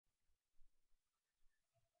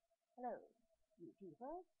Hello,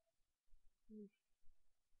 YouTubers. Miss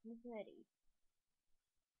Ready.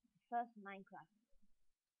 First Minecraft.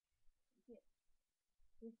 Here.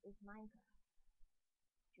 This is Minecraft.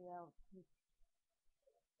 Well,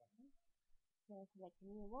 so select a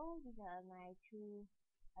new world. These are my two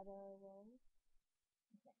other worlds.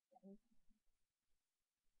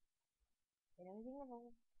 Every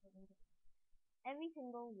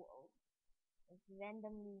single world is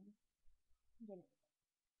randomly generated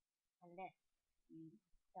unless you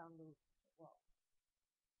download the world.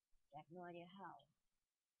 I have no idea how.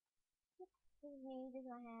 This is me, this is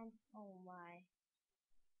my hand. Oh my.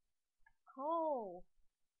 Coal!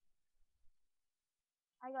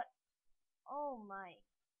 I got, oh my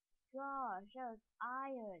gosh, that was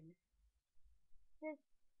iron. This,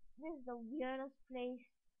 this is the weirdest place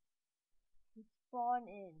to spawn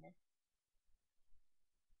in.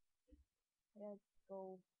 Let's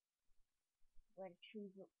go where the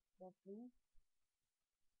trees were blue.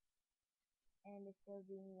 And it's still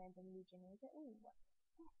being randomly generated. Ooh, what is that?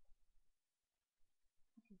 What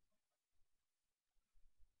is that?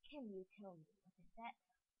 Can you tell me what is that?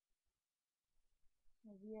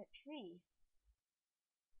 A weird tree.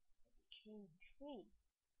 A decaying tree.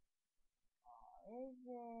 Or is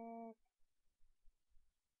it?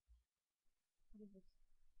 What is this?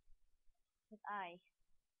 With eye.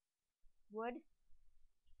 Wood?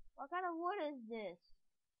 What kind of wood is this?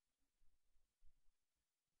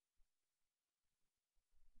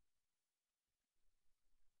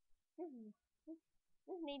 This is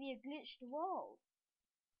this may be a glitched wall.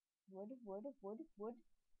 Wood, wood, wood, wood.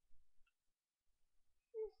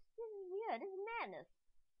 This is weird. This is madness.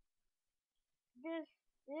 This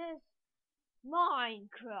is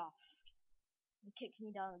Minecraft. It kicks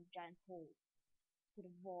me down a giant hole to the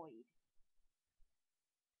void.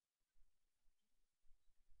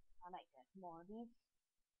 I like that. More of these.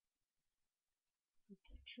 This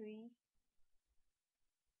tree.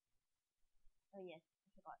 Oh yes, I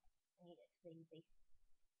forgot. I need to explain this.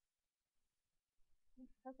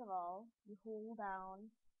 First of all, you hold down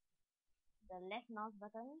the left mouse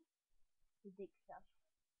button to dig stuff.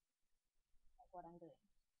 Like what I'm doing.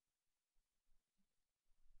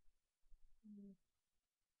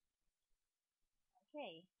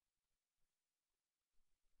 Okay.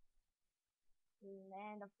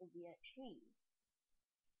 Land of the weird trees.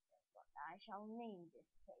 That's what I shall name this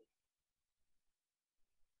place.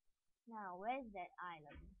 Now, where's that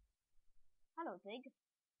island? Hello, pig.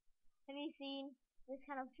 Have you seen this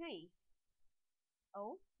kind of tree?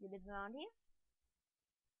 Oh, you live around here?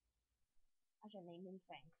 I shall name him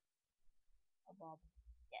Frank. Or Bob.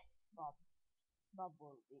 Yes, Bob. Bob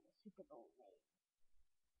will be the suitable name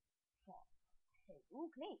for him.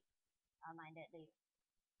 Ooh, clay. I'll mind that later.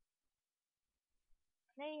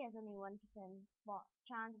 Clay has only 1%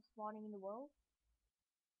 chance of spawning in the world.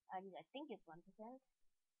 At least I think it's 1%.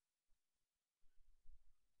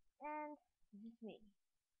 And this is me.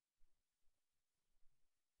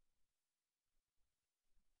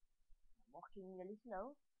 I'm walking really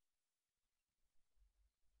slow.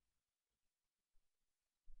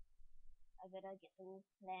 I better get to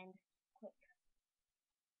land quick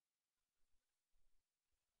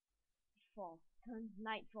before it turns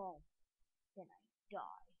nightfall. Then I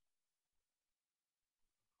die.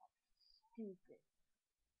 Stupid.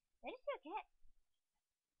 Where is your cat?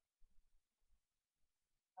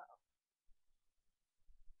 Uh oh.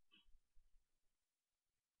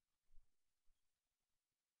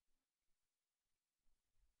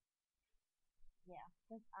 Yeah,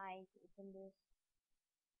 first I open this.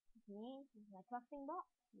 This is me. This is my crafting box.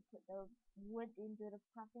 You put the wood into the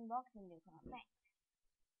crafting box and you come planks.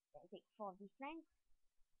 Then take 4 of these planks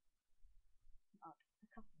out the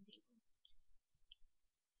crafting table.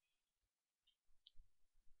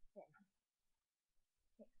 Then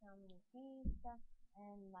take some of these stuff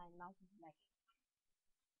and my mouse is lagging.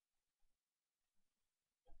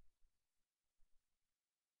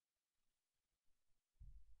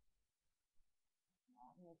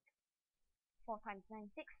 Make 4 times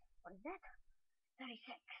 9 6. What is that?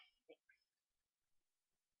 36. 6.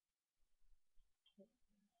 Okay.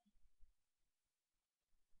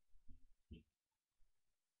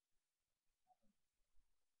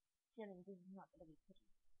 Chilling, this is not gonna be pretty.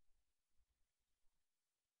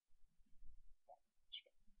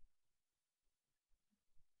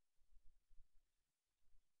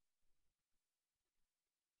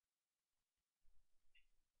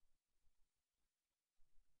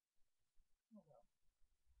 Oh well.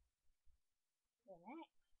 So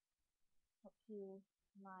next, help you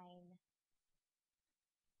mine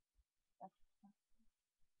stuff,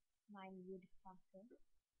 mine wood faster.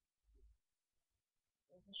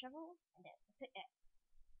 So There's a shovel, and there's a pickaxe.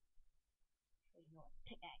 So you know what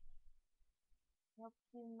pickaxe helps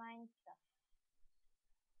you mine stuff.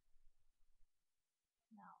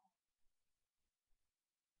 Now,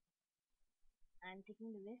 I'm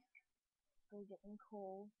taking the risk. Go get some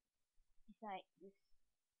coal beside this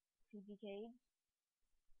creepy cave.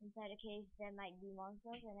 Inside the cave there might be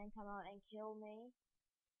monsters and then come out and kill me.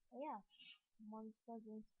 Oh yeah, monsters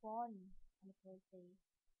didn't spawn on the first day.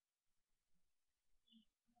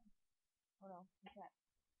 Oh no, I'm trapped.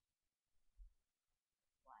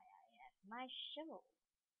 Why I have my shovel.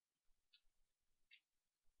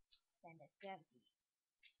 Then there's gravity.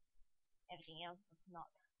 Everything else does not.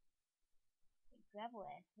 The gravel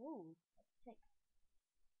as ooh, that's sick.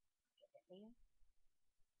 Get that later.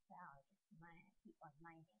 So I'll just keep on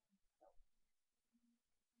mining. So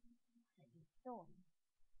I use stone.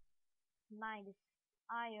 Mine is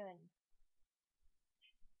iron.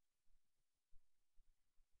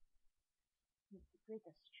 Meet the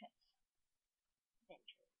greatest threats.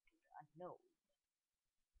 Venture to the unknown.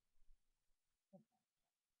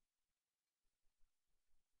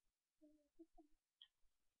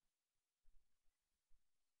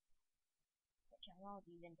 Such a wild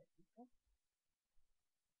event as this.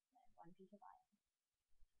 And one piece of iron.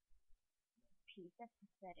 Piece, that's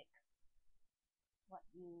pathetic. What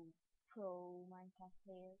you pro Minecraft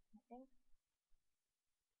players, I think.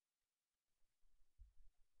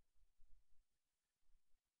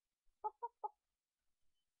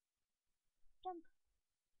 Jump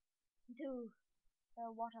into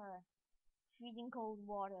the water. Freezing cold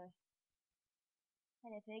water.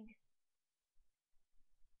 Hello pig.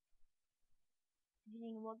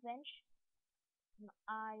 Using workbench. Some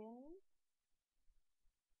iron.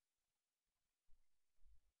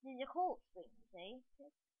 This is a cold spring, say.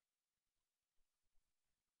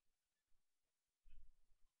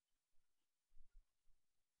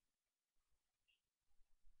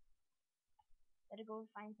 Better go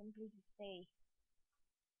find some place to stay.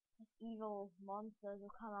 Evil monsters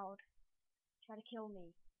will come out, try to kill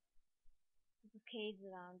me. There's caves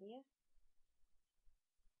around here.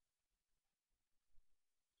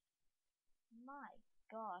 My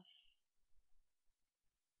gosh.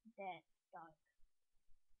 That's dark.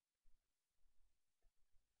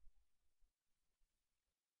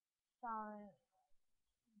 Sorry.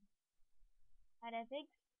 Hi there, pigs.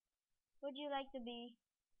 Would you like to be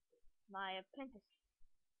my apprentice?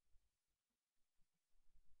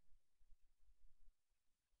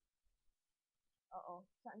 Uh-oh,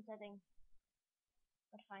 sun's setting.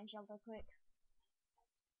 Gotta find shelter quick.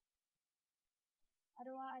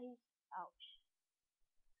 Otherwise, ouch.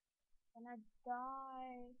 Gonna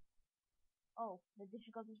die. Oh, the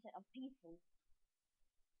difficulty set of peaceful.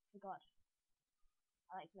 Forgot.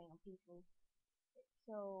 I like playing on peaceful. It's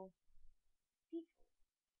so peaceful.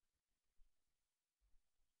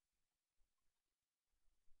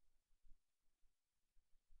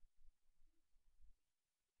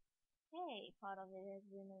 Hey, part of it has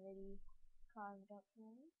been already carved up for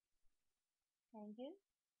me. Thank you.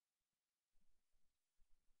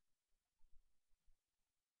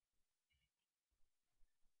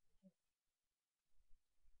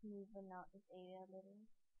 Moving out this area a little.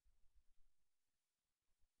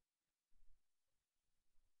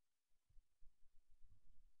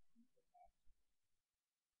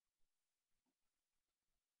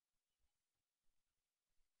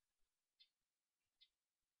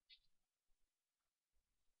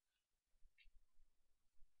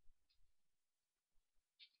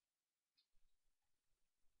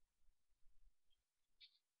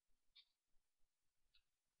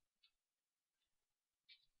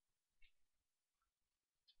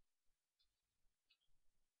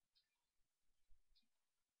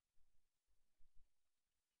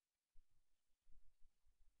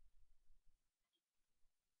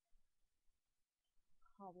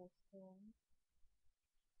 Cobblestone.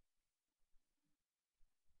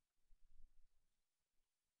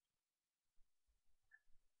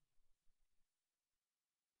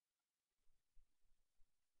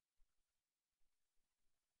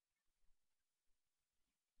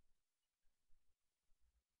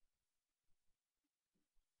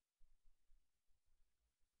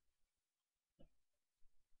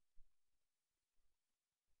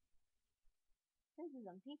 Since it's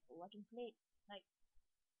on peaceful, I can play it like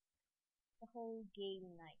the whole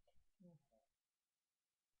game night.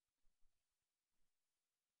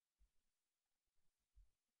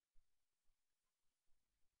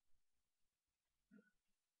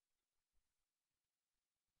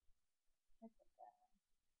 That's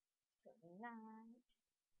certainly night.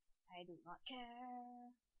 I do not care.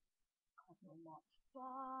 Cause no more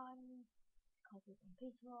spawn. Cause it's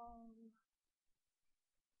unpeaceful.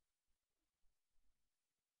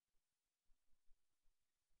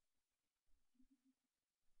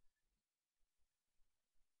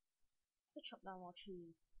 Let's chop down more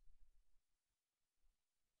trees.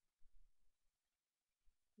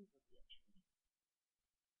 This will be a tree.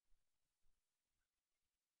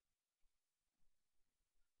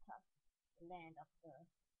 Tough. The land of the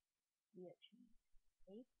weird trees.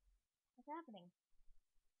 See? What's happening?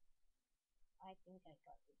 I think I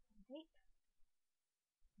got this on tape.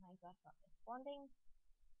 Minecraft not responding.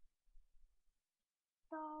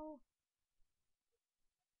 So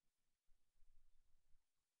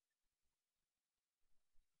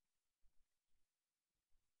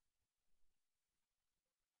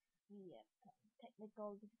we have some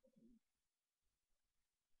technical difficulties.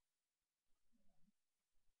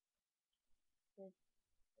 This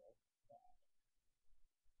is bad.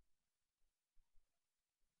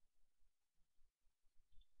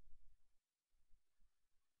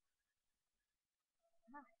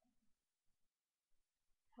 Huh.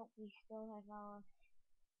 Hope we still have our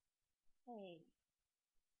hey.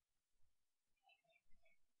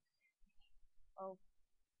 Oh,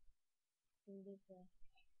 do this.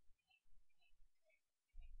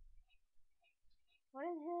 What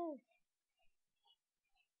is this?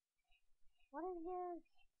 What is this?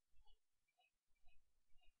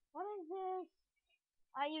 What is this?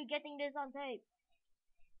 Are you getting this on tape?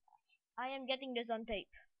 I am getting this on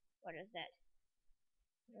tape. What is that?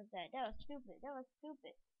 What was that? That was stupid. That was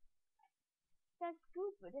stupid. That's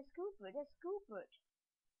stupid. That's stupid. That's stupid.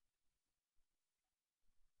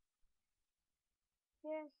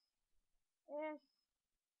 This is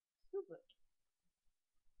stupid.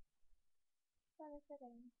 That is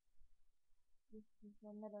setting. This is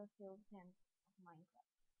another field camp of Minecraft.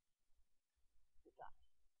 Goodbye.